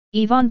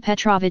Ivan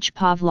Petrovich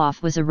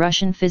Pavlov was a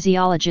Russian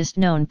physiologist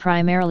known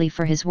primarily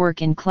for his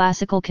work in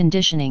classical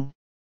conditioning.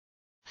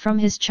 From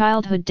his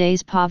childhood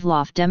days,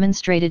 Pavlov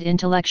demonstrated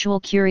intellectual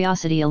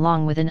curiosity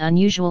along with an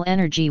unusual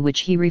energy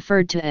which he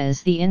referred to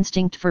as the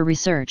instinct for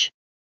research.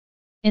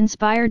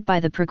 Inspired by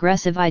the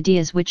progressive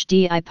ideas which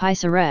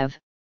Pisarev,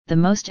 the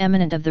most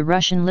eminent of the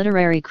Russian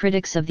literary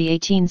critics of the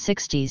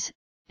 1860s,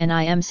 and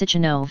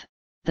Sechenov,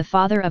 the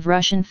father of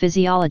Russian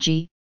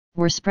physiology,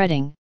 were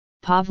spreading,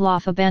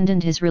 Pavlov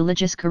abandoned his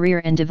religious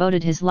career and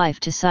devoted his life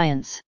to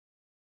science.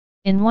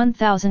 In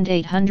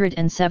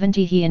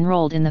 1870 he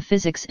enrolled in the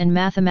physics and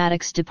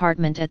mathematics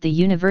department at the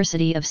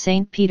University of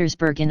Saint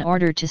Petersburg in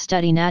order to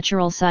study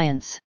natural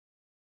science.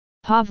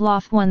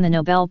 Pavlov won the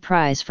Nobel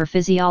Prize for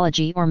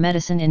Physiology or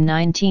Medicine in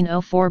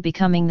 1904,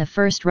 becoming the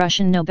first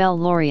Russian Nobel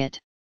laureate.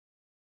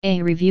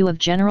 A review of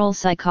General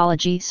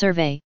Psychology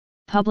survey,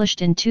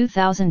 published in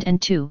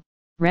 2002,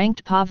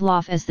 ranked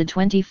Pavlov as the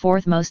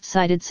 24th most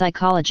cited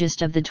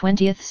psychologist of the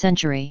 20th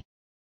century.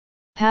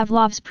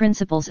 Pavlov's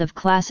principles of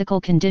classical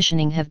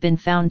conditioning have been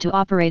found to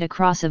operate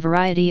across a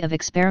variety of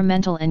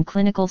experimental and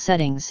clinical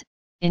settings,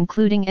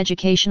 including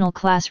educational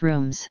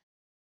classrooms.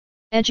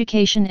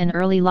 Education and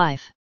early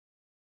life.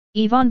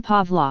 Ivan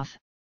Pavlov,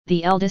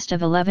 the eldest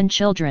of 11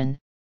 children,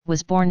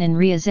 was born in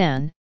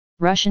Ryazan,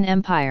 Russian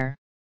Empire.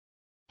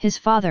 His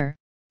father,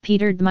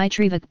 Peter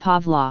Dmitrievich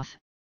Pavlov,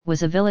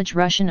 was a village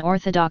Russian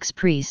Orthodox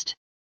priest.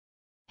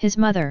 His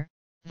mother,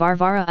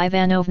 Varvara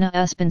Ivanovna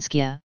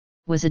Uspenskaya,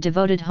 was a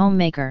devoted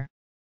homemaker.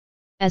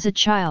 As a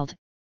child,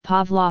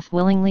 Pavlov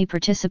willingly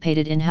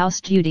participated in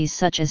house duties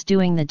such as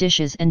doing the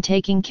dishes and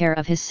taking care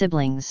of his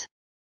siblings.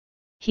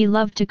 He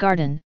loved to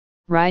garden,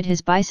 ride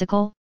his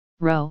bicycle,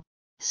 row,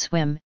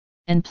 swim,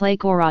 and play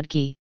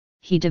gorodki.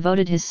 He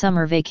devoted his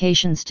summer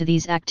vacations to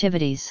these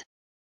activities.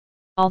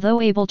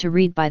 Although able to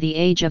read by the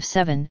age of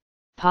 7,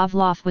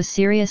 Pavlov was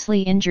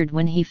seriously injured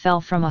when he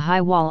fell from a high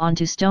wall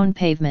onto stone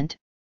pavement.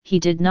 He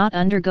did not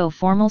undergo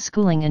formal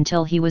schooling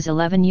until he was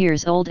 11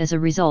 years old as a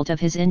result of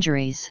his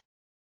injuries.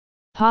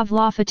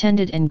 Pavlov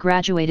attended and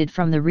graduated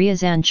from the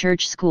Ryazan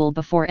Church School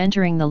before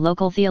entering the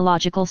local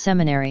theological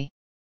seminary.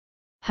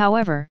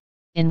 However,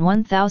 in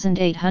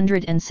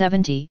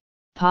 1870,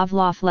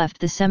 Pavlov left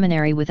the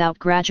seminary without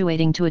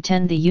graduating to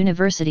attend the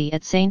University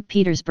at Saint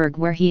Petersburg,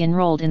 where he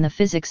enrolled in the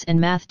physics and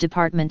math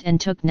department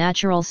and took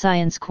natural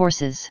science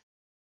courses.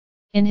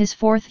 In his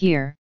fourth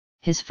year,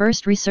 his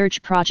first research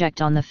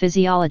project on the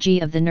physiology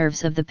of the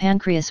nerves of the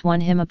pancreas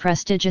won him a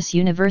prestigious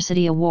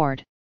university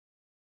award.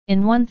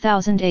 In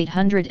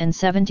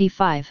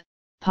 1875,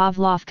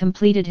 Pavlov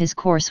completed his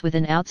course with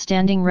an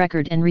outstanding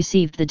record and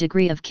received the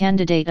degree of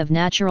Candidate of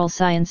Natural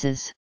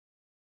Sciences.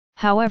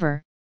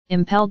 However,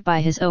 impelled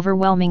by his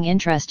overwhelming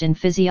interest in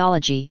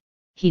physiology,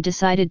 he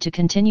decided to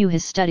continue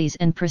his studies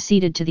and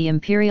proceeded to the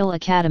Imperial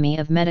Academy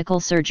of Medical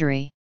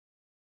Surgery.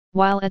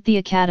 While at the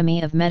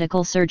Academy of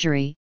Medical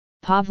Surgery,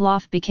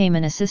 Pavlov became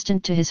an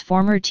assistant to his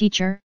former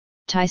teacher,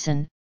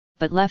 Tyson,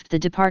 but left the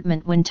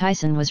department when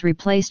Tyson was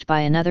replaced by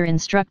another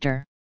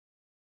instructor.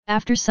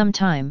 After some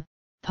time,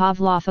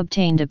 Pavlov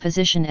obtained a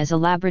position as a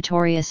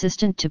laboratory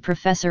assistant to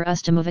Professor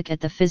Ustomovic at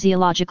the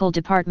Physiological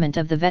Department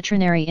of the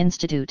Veterinary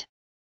Institute.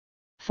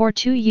 For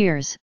 2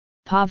 years,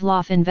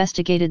 Pavlov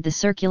investigated the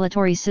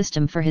circulatory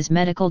system for his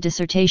medical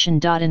dissertation.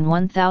 In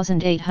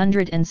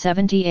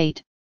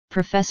 1878,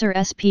 Professor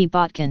S.P.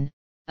 Botkin,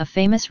 a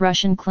famous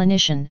Russian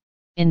clinician,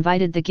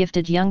 invited the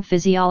gifted young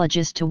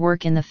physiologist to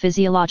work in the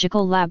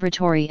physiological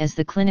laboratory as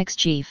the clinic's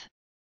chief.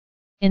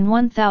 In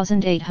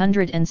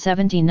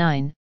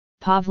 1879,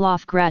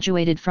 Pavlov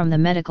graduated from the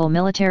Medical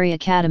Military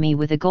Academy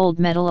with a gold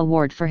medal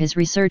award for his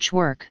research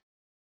work.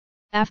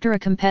 After a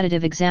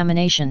competitive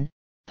examination,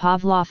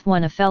 Pavlov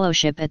won a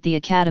fellowship at the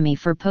Academy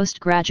for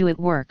postgraduate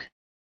work.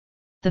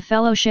 The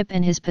fellowship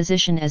and his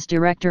position as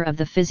director of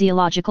the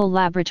physiological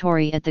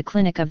laboratory at the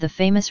clinic of the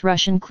famous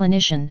Russian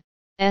clinician,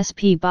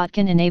 S.P.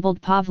 Botkin, enabled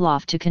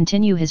Pavlov to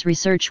continue his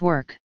research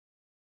work.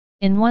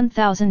 In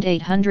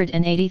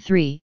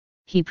 1883,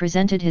 he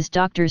presented his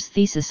doctor's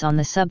thesis on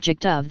the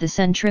subject of the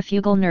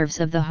centrifugal nerves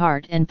of the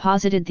heart and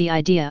posited the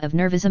idea of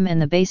nervism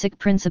and the basic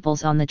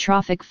principles on the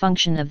trophic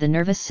function of the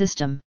nervous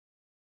system.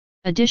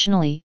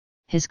 Additionally,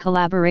 his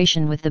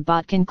collaboration with the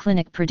Botkin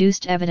Clinic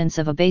produced evidence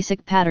of a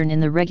basic pattern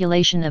in the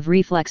regulation of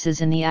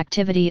reflexes in the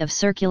activity of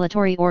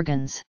circulatory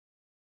organs.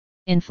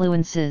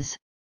 Influences.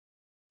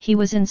 He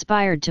was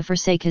inspired to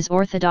forsake his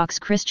Orthodox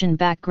Christian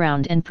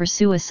background and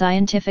pursue a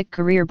scientific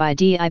career by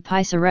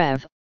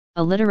Pisarev,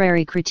 a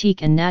literary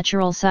critique and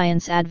natural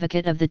science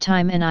advocate of the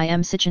time, and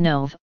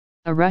Sechenov,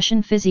 a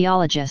Russian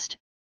physiologist,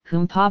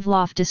 whom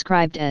Pavlov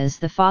described as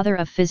the father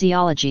of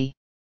physiology.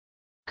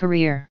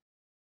 Career.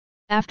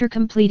 After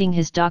completing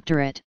his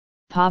doctorate,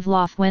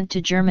 Pavlov went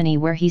to Germany,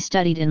 where he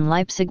studied in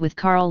Leipzig with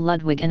Karl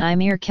Ludwig and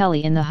Imre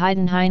Kelly in the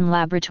Heidenhain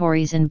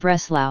laboratories in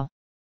Breslau.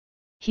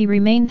 He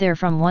remained there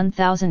from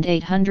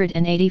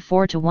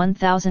 1884 to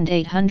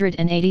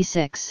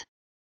 1886.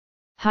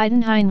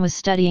 Heidenhain was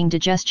studying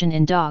digestion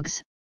in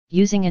dogs,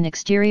 using an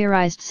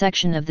exteriorized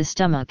section of the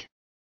stomach.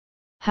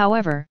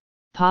 However,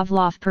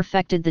 Pavlov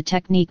perfected the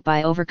technique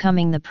by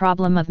overcoming the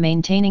problem of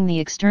maintaining the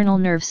external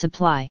nerve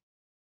supply.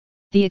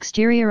 The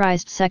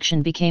exteriorized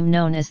section became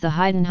known as the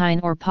Heidenhain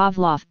or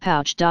Pavlov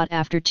pouch.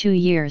 After 2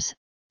 years,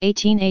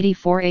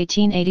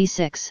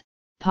 1884-1886,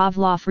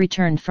 Pavlov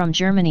returned from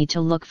Germany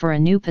to look for a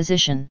new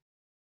position.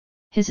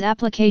 His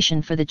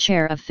application for the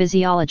chair of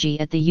physiology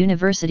at the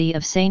University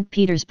of Saint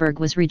Petersburg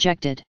was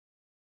rejected.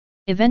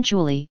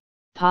 Eventually,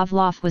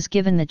 Pavlov was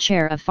given the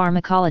chair of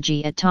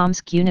pharmacology at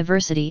Tomsk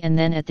University and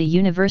then at the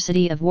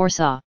University of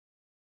Warsaw.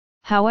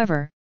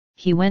 However,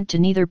 he went to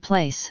neither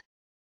place.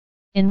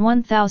 In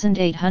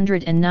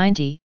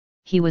 1890,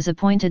 he was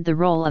appointed the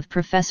role of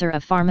professor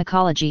of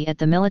pharmacology at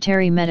the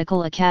Military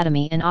Medical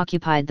Academy and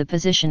occupied the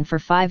position for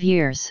 5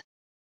 years.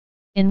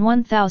 In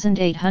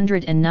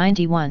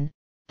 1891,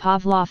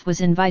 Pavlov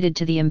was invited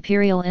to the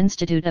Imperial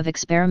Institute of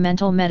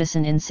Experimental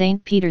Medicine in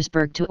St.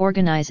 Petersburg to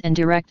organize and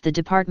direct the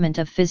Department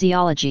of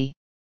Physiology.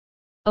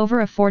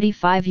 Over a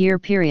 45-year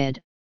period,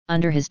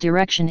 under his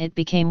direction it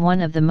became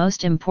one of the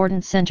most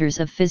important centers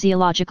of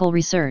physiological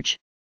research.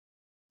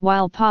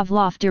 While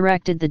Pavlov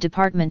directed the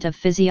Department of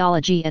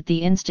Physiology at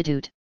the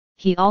Institute,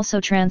 he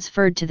also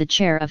transferred to the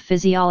chair of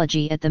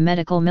physiology at the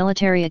Medical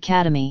Military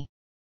Academy.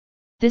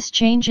 This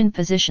change in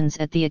positions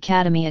at the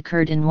Academy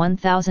occurred in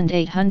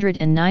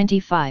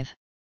 1895.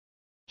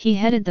 He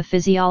headed the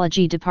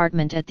physiology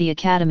department at the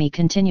Academy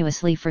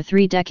continuously for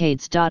 3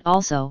 decades.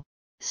 Also,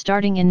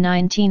 starting in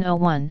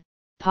 1901,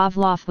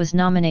 Pavlov was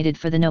nominated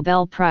for the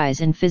Nobel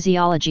Prize in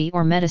Physiology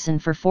or Medicine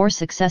for 4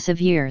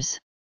 successive years.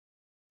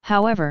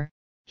 However,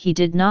 he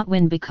did not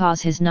win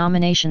because his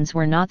nominations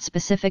were not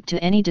specific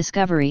to any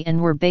discovery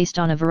and were based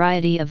on a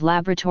variety of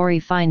laboratory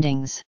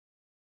findings.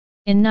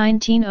 In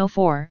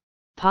 1904,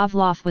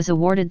 Pavlov was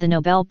awarded the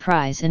Nobel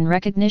Prize in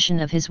recognition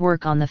of his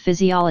work on the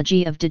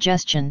physiology of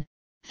digestion,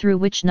 through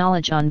which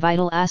knowledge on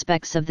vital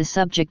aspects of the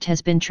subject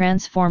has been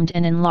transformed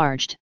and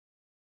enlarged.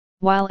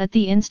 While at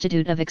the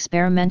Institute of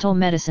Experimental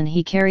Medicine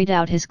he carried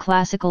out his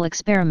classical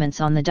experiments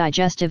on the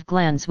digestive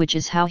glands, which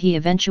is how he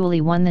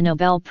eventually won the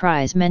Nobel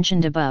Prize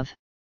mentioned above.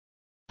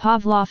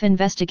 Pavlov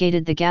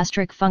investigated the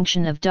gastric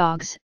function of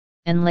dogs,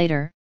 and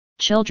later,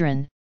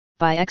 children,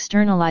 by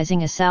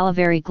externalizing a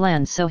salivary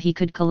gland so he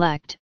could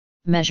collect,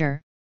 measure,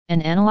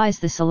 and analyze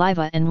the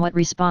saliva and what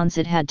response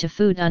it had to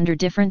food under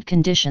different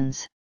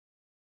conditions.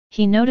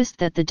 He noticed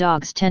that the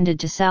dogs tended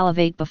to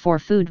salivate before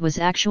food was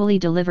actually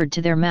delivered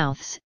to their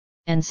mouths,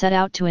 and set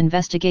out to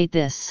investigate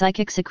this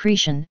psychic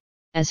secretion,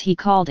 as he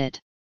called it.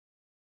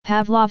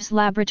 Pavlov's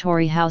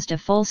laboratory housed a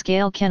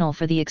full-scale kennel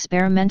for the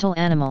experimental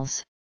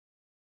animals.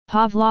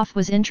 Pavlov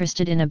was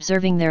interested in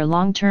observing their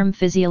long-term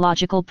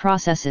physiological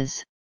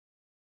processes.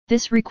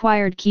 This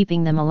required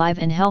keeping them alive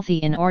and healthy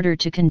in order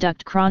to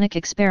conduct chronic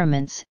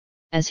experiments,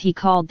 as he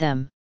called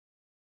them.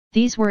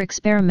 These were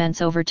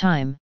experiments over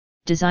time,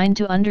 designed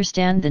to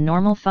understand the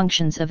normal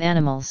functions of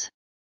animals.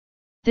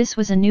 This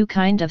was a new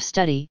kind of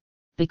study,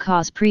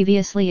 because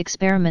previously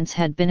experiments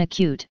had been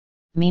acute,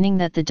 meaning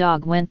that the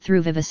dog went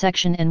through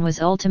vivisection and was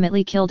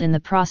ultimately killed in the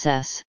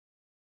process.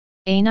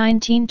 A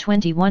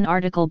 1921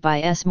 article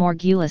by S.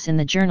 Morgulis in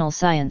the journal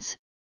Science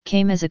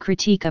came as a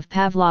critique of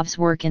Pavlov's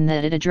work in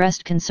that it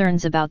addressed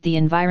concerns about the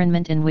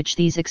environment in which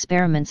these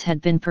experiments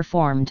had been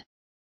performed.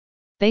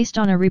 Based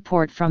on a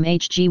report from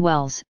H. G.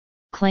 Wells,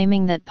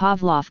 claiming that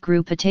Pavlov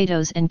grew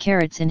potatoes and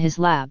carrots in his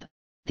lab,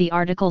 the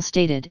article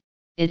stated,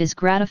 "It is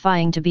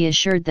gratifying to be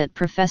assured that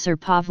Professor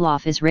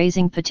Pavlov is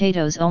raising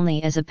potatoes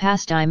only as a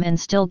pastime and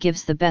still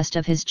gives the best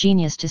of his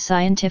genius to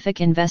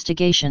scientific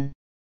investigation."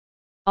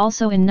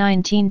 Also in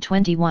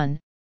 1921,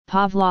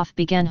 Pavlov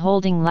began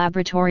holding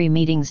laboratory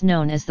meetings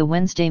known as the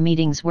Wednesday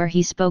meetings, where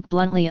he spoke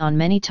bluntly on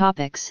many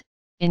topics,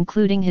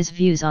 including his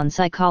views on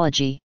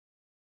psychology.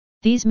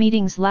 These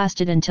meetings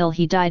lasted until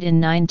he died in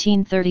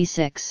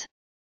 1936.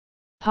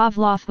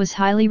 Pavlov was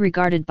highly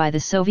regarded by the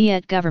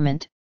Soviet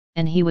government,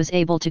 and he was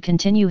able to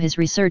continue his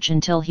research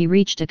until he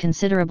reached a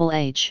considerable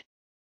age.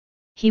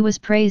 He was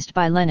praised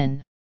by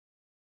Lenin.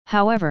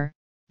 However,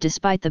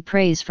 despite the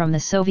praise from the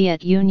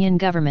Soviet Union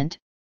government,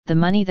 the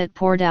money that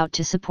poured out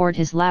to support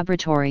his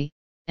laboratory,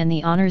 and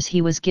the honors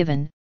he was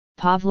given,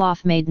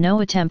 Pavlov made no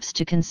attempts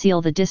to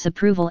conceal the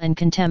disapproval and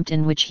contempt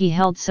in which he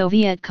held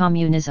Soviet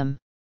communism.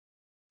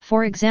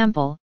 For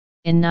example,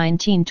 in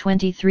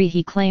 1923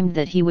 he claimed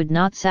that he would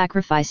not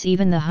sacrifice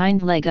even the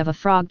hind leg of a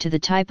frog to the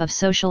type of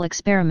social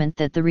experiment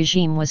that the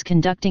regime was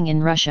conducting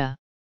in Russia.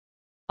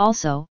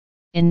 Also,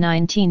 in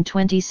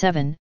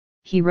 1927,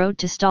 he wrote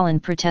to Stalin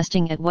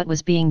protesting at what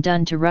was being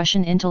done to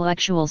Russian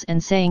intellectuals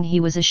and saying he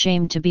was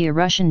ashamed to be a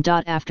Russian.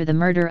 After the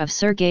murder of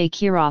Sergei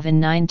Kirov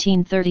in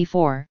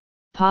 1934,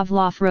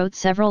 Pavlov wrote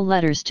several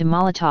letters to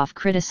Molotov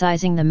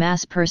criticizing the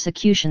mass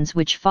persecutions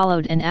which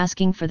followed and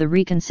asking for the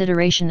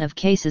reconsideration of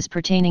cases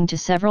pertaining to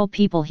several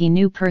people he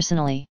knew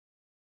personally.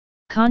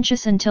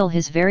 Conscious until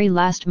his very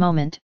last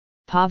moment,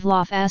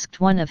 Pavlov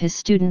asked one of his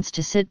students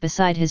to sit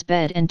beside his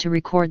bed and to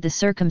record the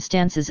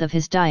circumstances of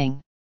his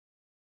dying.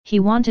 He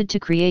wanted to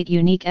create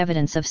unique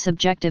evidence of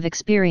subjective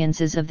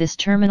experiences of this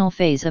terminal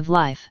phase of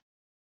life.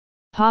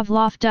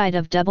 Pavlov died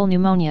of double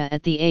pneumonia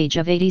at the age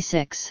of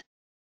 86.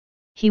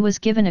 He was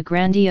given a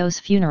grandiose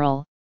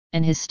funeral,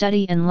 and his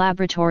study and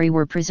laboratory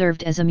were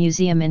preserved as a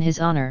museum in his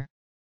honor.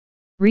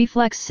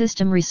 Reflex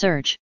system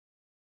research.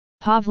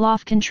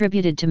 Pavlov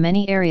contributed to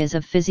many areas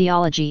of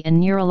physiology and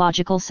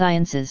neurological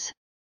sciences.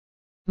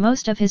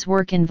 Most of his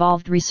work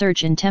involved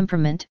research in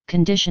temperament,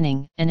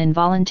 conditioning, and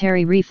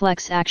involuntary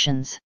reflex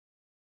actions.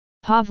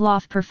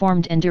 Pavlov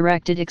performed and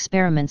directed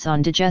experiments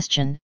on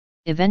digestion,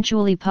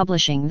 eventually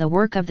publishing The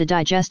Work of the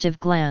Digestive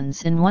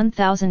Glands in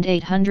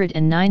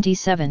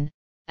 1897,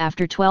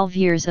 after 12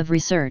 years of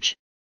research.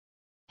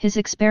 His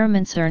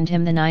experiments earned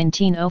him the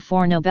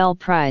 1904 Nobel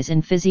Prize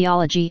in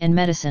Physiology and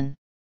Medicine.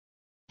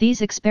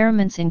 These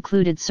experiments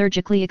included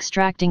surgically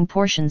extracting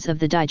portions of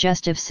the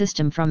digestive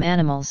system from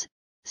animals,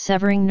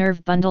 severing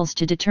nerve bundles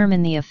to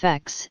determine the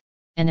effects,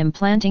 and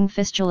implanting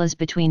fistulas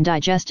between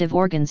digestive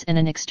organs and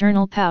an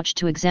external pouch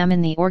to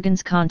examine the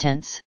organ's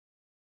contents.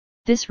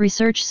 This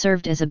research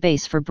served as a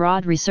base for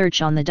broad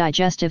research on the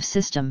digestive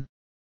system.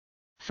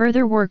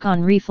 Further work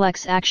on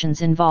reflex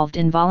actions involved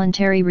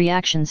involuntary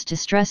reactions to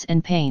stress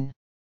and pain.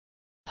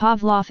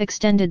 Pavlov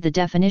extended the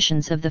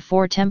definitions of the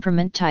 4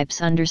 temperament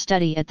types under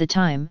study at the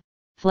time: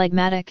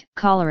 phlegmatic,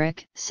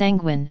 choleric,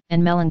 sanguine,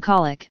 and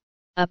melancholic,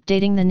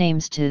 updating the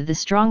names to the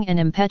strong and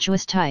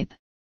impetuous type,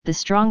 the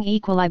strong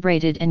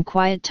equilibrated and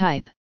quiet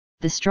type,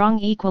 the strong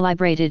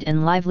equilibrated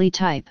and lively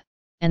type,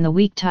 and the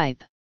weak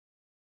type.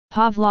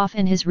 Pavlov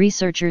and his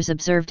researchers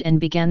observed and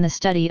began the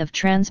study of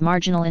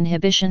transmarginal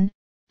inhibition,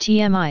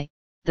 TMI,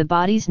 the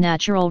body's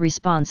natural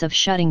response of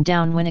shutting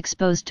down when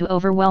exposed to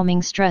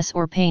overwhelming stress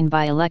or pain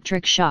by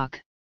electric shock.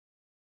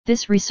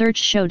 This research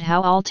showed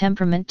how all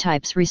temperament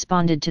types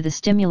responded to the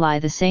stimuli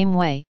the same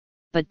way,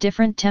 but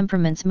different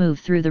temperaments move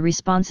through the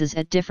responses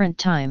at different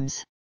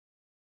times.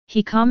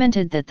 He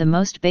commented that the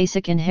most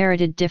basic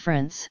inherited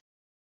difference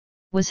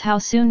was how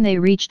soon they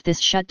reached this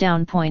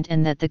shutdown point,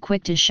 and that the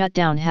quick to shut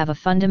down have a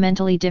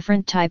fundamentally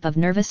different type of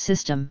nervous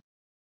system.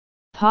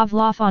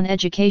 Pavlov on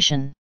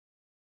education.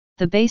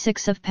 The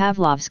basics of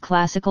Pavlov's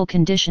classical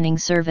conditioning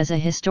serve as a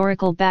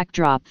historical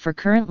backdrop for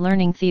current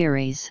learning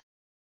theories.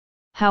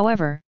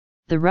 However,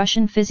 the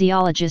Russian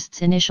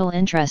physiologist's initial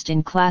interest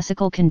in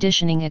classical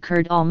conditioning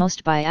occurred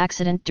almost by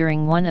accident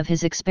during one of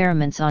his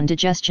experiments on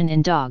digestion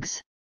in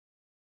dogs.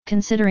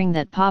 Considering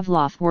that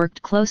Pavlov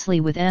worked closely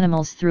with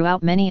animals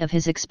throughout many of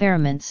his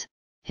experiments,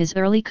 his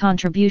early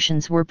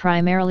contributions were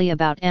primarily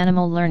about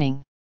animal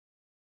learning.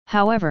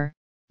 However,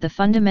 the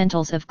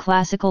fundamentals of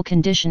classical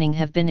conditioning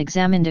have been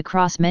examined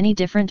across many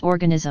different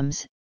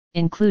organisms,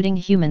 including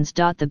humans.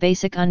 The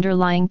basic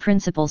underlying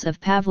principles of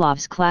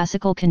Pavlov's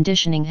classical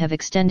conditioning have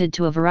extended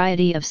to a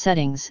variety of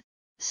settings,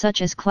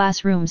 such as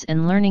classrooms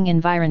and learning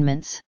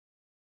environments.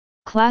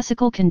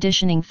 Classical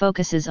conditioning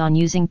focuses on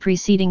using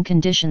preceding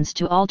conditions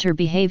to alter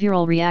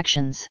behavioral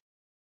reactions.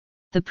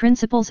 The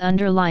principles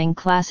underlying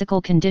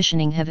classical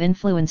conditioning have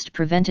influenced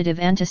preventative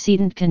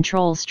antecedent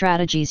control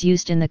strategies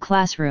used in the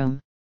classroom.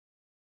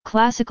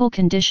 Classical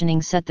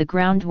conditioning set the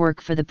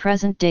groundwork for the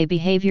present-day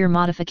behavior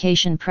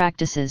modification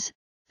practices,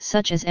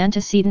 such as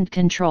antecedent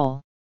control.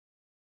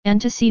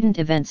 Antecedent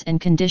events and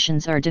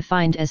conditions are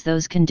defined as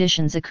those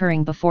conditions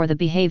occurring before the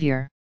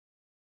behavior.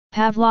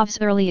 Pavlov's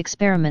early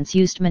experiments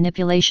used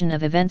manipulation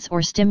of events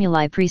or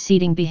stimuli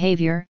preceding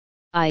behavior,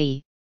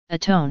 i.e., a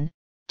tone,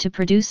 to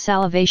produce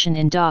salivation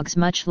in dogs,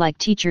 much like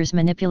teachers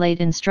manipulate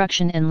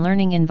instruction and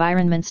learning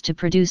environments to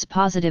produce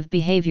positive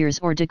behaviors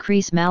or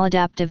decrease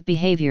maladaptive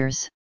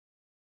behaviors.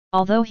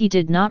 Although he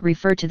did not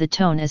refer to the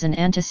tone as an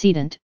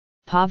antecedent,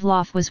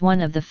 Pavlov was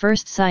one of the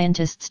first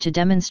scientists to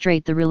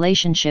demonstrate the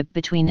relationship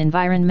between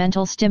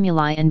environmental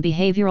stimuli and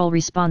behavioral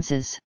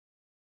responses.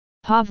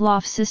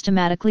 Pavlov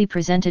systematically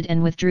presented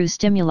and withdrew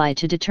stimuli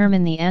to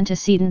determine the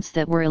antecedents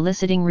that were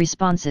eliciting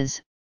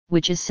responses,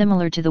 which is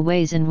similar to the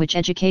ways in which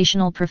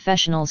educational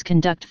professionals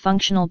conduct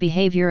functional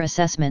behavior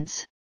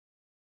assessments.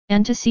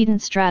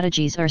 Antecedent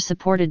strategies are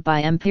supported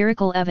by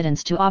empirical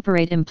evidence to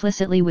operate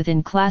implicitly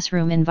within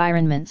classroom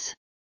environments.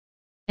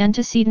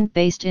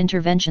 Antecedent-based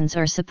interventions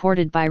are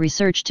supported by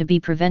research to be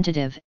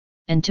preventative,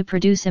 and to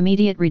produce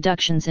immediate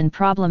reductions in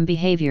problem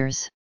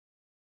behaviors.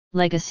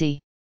 Legacy.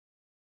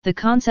 The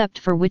concept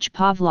for which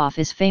Pavlov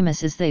is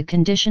famous is the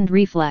conditioned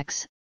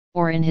reflex,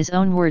 or in his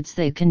own words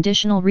the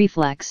conditional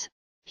reflex,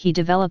 he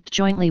developed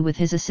jointly with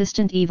his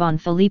assistant Ivan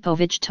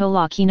Filipovich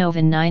Tolokhinov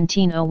in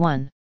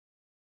 1901.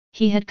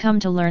 He had come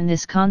to learn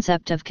this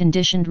concept of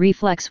conditioned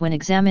reflex when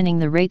examining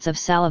the rates of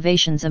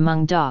salivations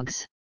among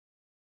dogs.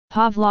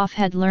 Pavlov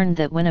had learned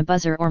that when a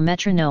buzzer or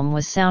metronome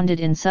was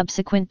sounded in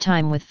subsequent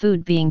time with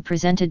food being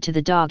presented to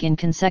the dog in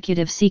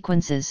consecutive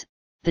sequences,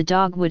 the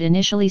dog would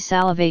initially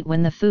salivate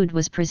when the food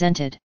was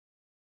presented.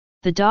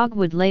 The dog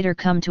would later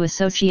come to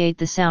associate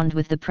the sound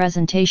with the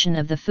presentation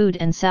of the food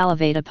and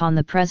salivate upon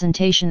the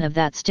presentation of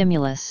that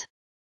stimulus.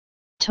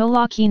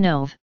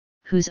 Tolokhinov,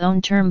 whose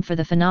own term for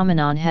the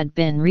phenomenon had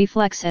been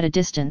reflex at a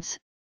distance,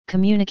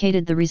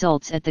 communicated the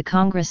results at the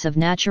Congress of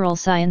Natural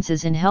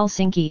Sciences in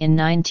Helsinki in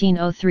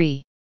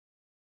 1903.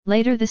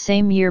 Later the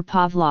same year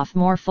Pavlov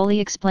more fully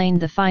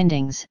explained the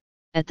findings,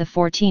 at the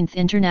 14th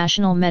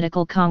International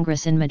Medical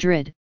Congress in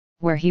Madrid,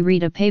 where he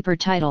read a paper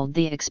titled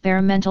The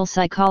Experimental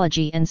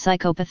Psychology and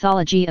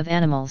Psychopathology of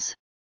Animals.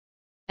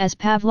 As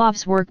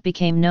Pavlov's work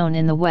became known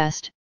in the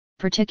West,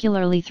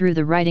 particularly through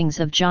the writings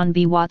of John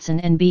B. Watson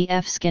and B.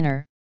 F.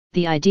 Skinner,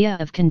 the idea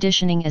of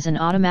conditioning as an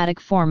automatic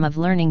form of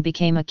learning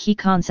became a key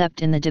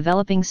concept in the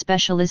developing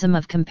specialism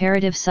of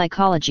comparative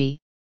psychology,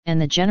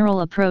 and the general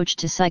approach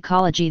to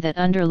psychology that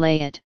underlay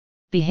it,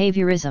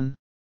 behaviorism.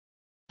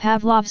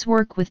 Pavlov's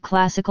work with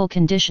classical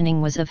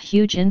conditioning was of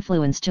huge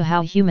influence to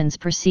how humans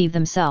perceive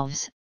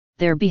themselves,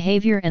 their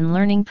behavior and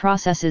learning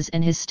processes,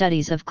 and his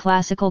studies of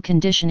classical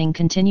conditioning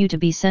continue to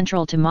be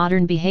central to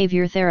modern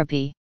behavior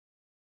therapy.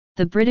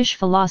 The British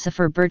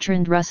philosopher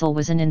Bertrand Russell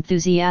was an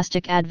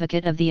enthusiastic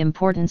advocate of the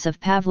importance of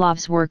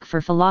Pavlov's work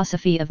for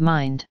philosophy of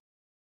mind.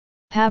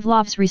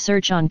 Pavlov's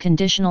research on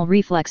conditional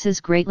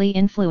reflexes greatly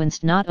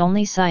influenced not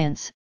only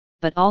science,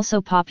 but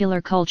also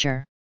popular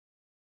culture.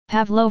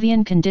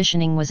 Pavlovian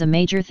conditioning was a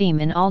major theme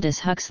in Aldous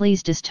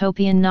Huxley's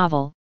dystopian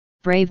novel,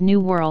 Brave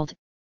New World,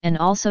 and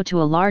also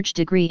to a large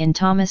degree in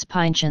Thomas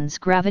Pynchon's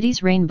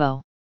Gravity's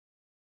Rainbow.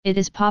 It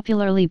is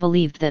popularly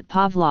believed that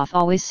Pavlov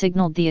always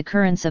signaled the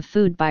occurrence of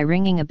food by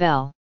ringing a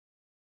bell.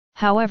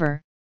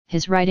 However,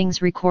 his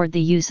writings record the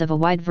use of a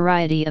wide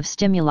variety of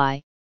stimuli,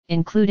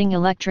 including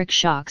electric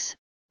shocks,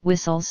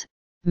 whistles,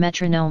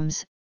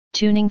 metronomes,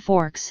 tuning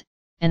forks,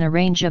 and a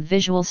range of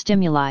visual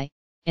stimuli,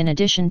 in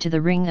addition to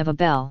the ring of a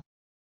bell.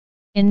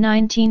 In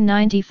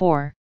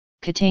 1994,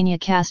 Catania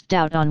cast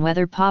doubt on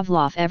whether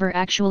Pavlov ever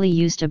actually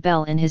used a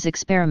bell in his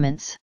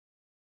experiments.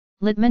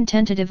 Littman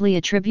tentatively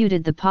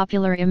attributed the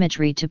popular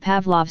imagery to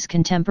Pavlov's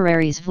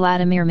contemporaries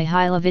Vladimir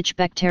Mikhailovich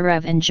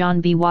Bekhterev and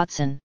John B.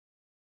 Watson.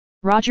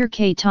 Roger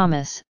K.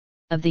 Thomas,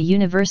 of the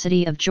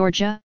University of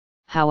Georgia,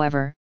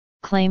 however,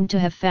 claimed to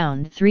have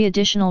found 3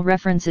 additional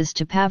references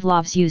to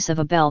Pavlov's use of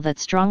a bell that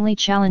strongly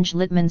challenged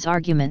Littman's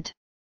argument.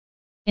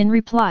 In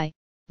reply,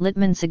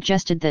 Littman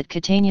suggested that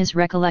Catania's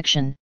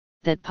recollection,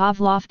 that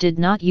Pavlov did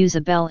not use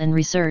a bell in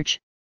research,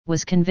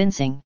 was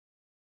convincing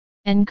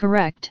and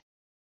correct.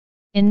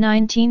 In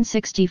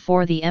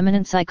 1964, the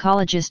eminent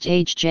psychologist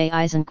H. J.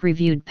 Eysenck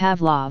reviewed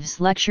Pavlov's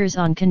lectures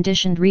on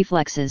conditioned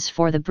reflexes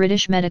for the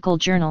British Medical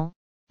Journal,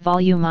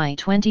 Volume I.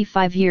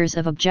 25 Years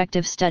of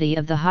Objective Study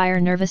of the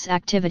Higher Nervous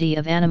Activity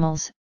of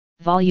Animals,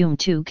 Volume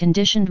II.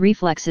 Conditioned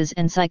Reflexes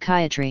and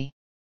Psychiatry.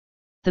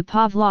 The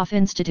Pavlov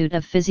Institute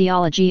of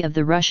Physiology of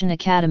the Russian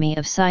Academy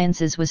of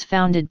Sciences was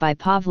founded by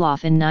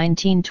Pavlov in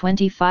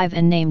 1925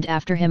 and named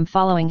after him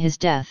following his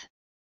death.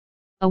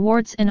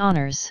 Awards and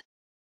honors.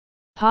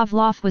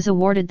 Pavlov was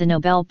awarded the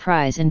Nobel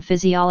Prize in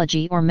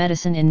Physiology or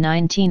Medicine in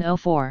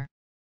 1904.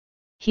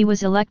 He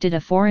was elected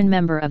a foreign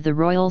member of the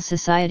Royal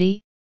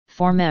Society,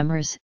 for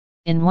members,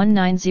 in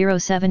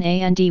 1907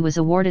 and was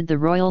awarded the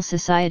Royal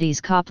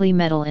Society's Copley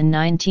Medal in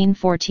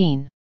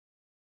 1914.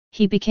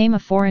 He became a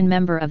foreign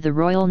member of the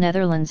Royal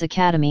Netherlands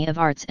Academy of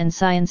Arts and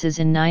Sciences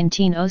in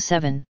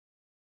 1907.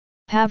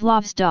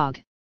 Pavlov's dog,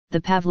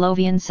 the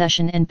Pavlovian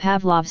session and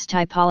Pavlov's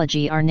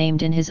typology are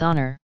named in his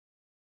honor.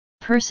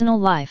 Personal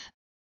life.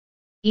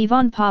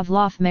 Ivan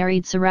Pavlov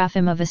married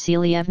Serafima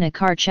Vasilievna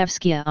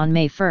Karchevskaya on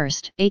May 1,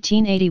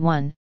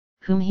 1881,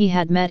 whom he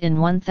had met in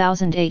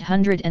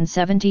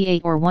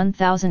 1878 or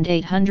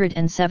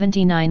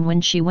 1879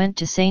 when she went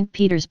to St.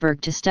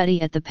 Petersburg to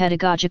study at the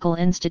Pedagogical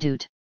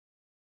Institute.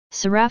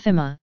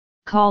 Serafima,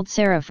 called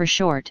Sarah for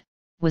short,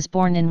 was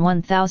born in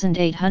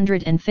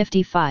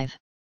 1855.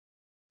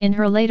 In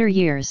her later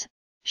years,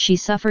 she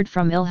suffered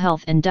from ill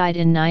health and died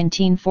in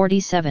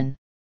 1947.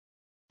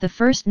 The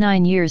first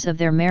 9 years of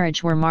their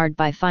marriage were marred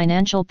by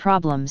financial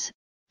problems.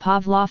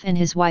 Pavlov and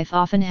his wife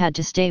often had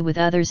to stay with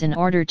others in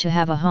order to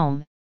have a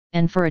home,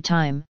 and for a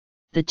time,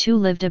 the two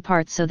lived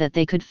apart so that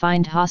they could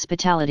find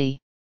hospitality.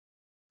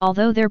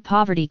 Although their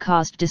poverty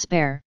caused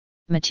despair,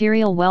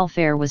 material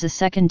welfare was a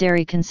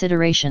secondary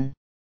consideration.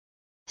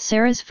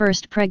 Sarah's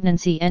first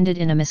pregnancy ended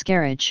in a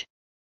miscarriage.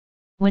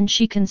 When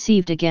she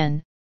conceived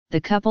again, the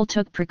couple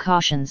took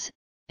precautions,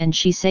 and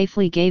she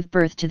safely gave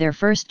birth to their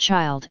first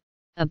child,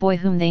 a boy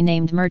whom they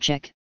named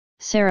Mirchik.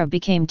 Sarah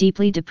became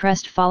deeply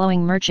depressed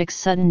following Mirchik's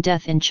sudden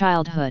death in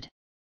childhood.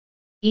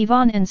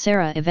 Ivan and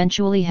Sarah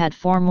eventually had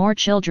 4 more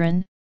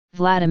children,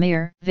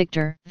 Vladimir,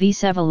 Viktor,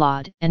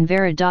 Vsevolod, and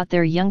Vera.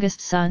 Their youngest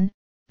son,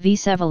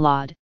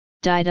 Vsevolod,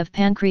 died of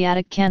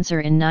pancreatic cancer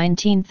in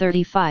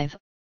 1935,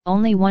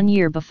 only 1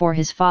 year before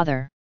his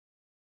father.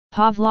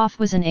 Pavlov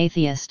was an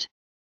atheist.